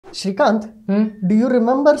Shrikant, do you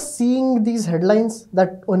remember seeing these headlines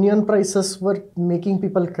that onion prices were making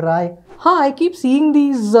people cry? I keep seeing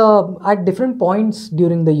these at different points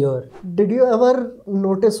during the year. Did you ever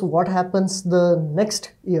notice what happens the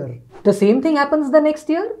next year? The same thing happens the next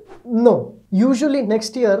year? No. Usually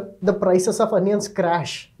next year, the prices of onions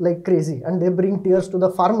crash like crazy and they bring tears to the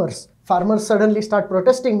farmers. Farmers suddenly start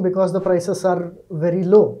protesting because the prices are very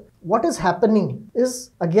low. What is happening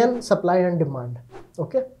is again supply and demand.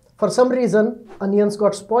 Okay? For some reason, onions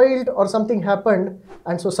got spoiled or something happened,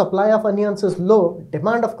 and so supply of onions is low.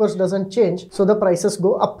 Demand, of course, doesn't change, so the prices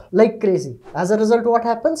go up like crazy. As a result, what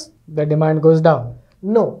happens? The demand goes down.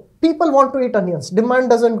 No. People want to eat onions.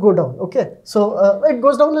 Demand doesn't go down. Okay. So it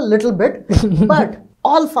goes down a little bit, but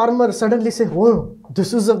all farmers suddenly say, oh,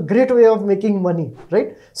 this is a great way of making money,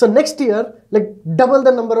 right? So next year, like double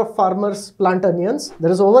the number of farmers plant onions.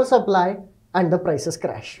 There is oversupply and the prices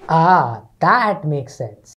crash. That makes sense.